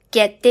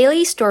Get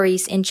daily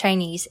stories in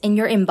Chinese in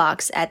your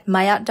inbox at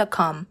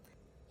maayot.com.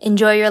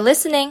 Enjoy your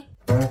listening!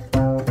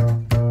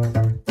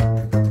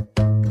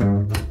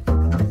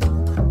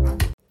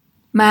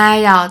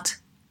 maayot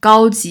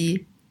高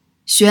级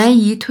悬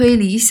疑推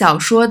理小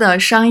说的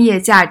商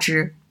业价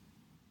值。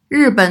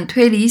日本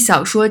推理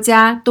小说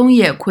家东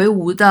野圭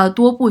吾的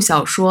多部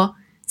小说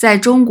在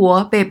中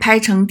国被拍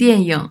成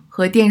电影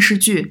和电视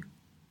剧，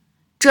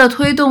这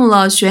推动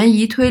了悬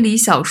疑推理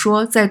小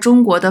说在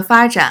中国的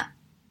发展。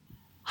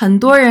很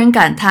多人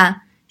感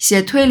叹，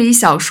写推理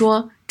小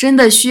说真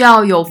的需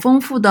要有丰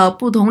富的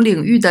不同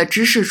领域的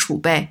知识储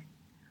备，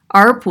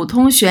而普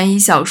通悬疑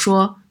小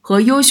说和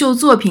优秀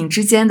作品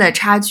之间的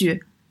差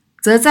距，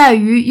则在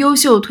于优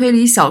秀推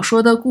理小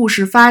说的故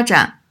事发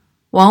展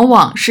往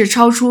往是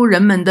超出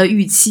人们的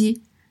预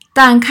期，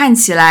但看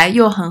起来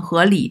又很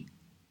合理。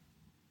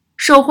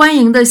受欢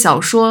迎的小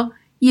说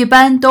一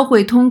般都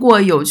会通过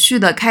有趣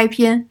的开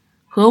篇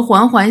和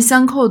环环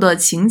相扣的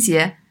情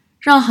节，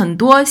让很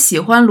多喜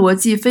欢逻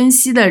辑分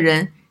析的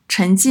人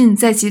沉浸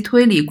在其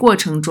推理过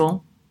程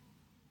中。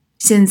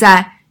现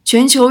在，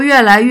全球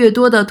越来越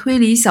多的推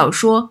理小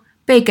说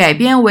被改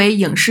编为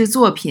影视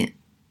作品，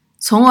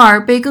从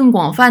而被更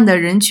广泛的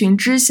人群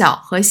知晓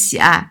和喜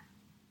爱。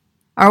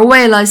而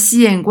为了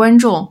吸引观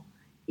众，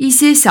一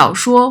些小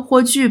说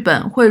或剧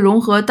本会融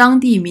合当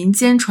地民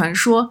间传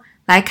说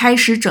来开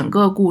始整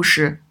个故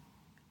事。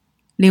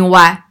另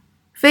外，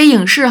非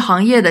影视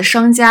行业的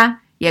商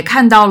家也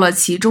看到了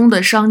其中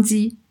的商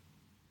机，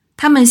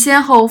他们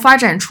先后发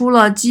展出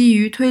了基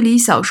于推理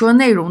小说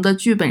内容的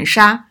剧本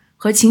杀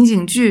和情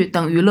景剧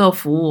等娱乐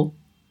服务，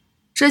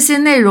这些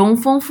内容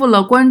丰富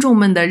了观众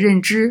们的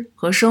认知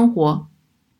和生活。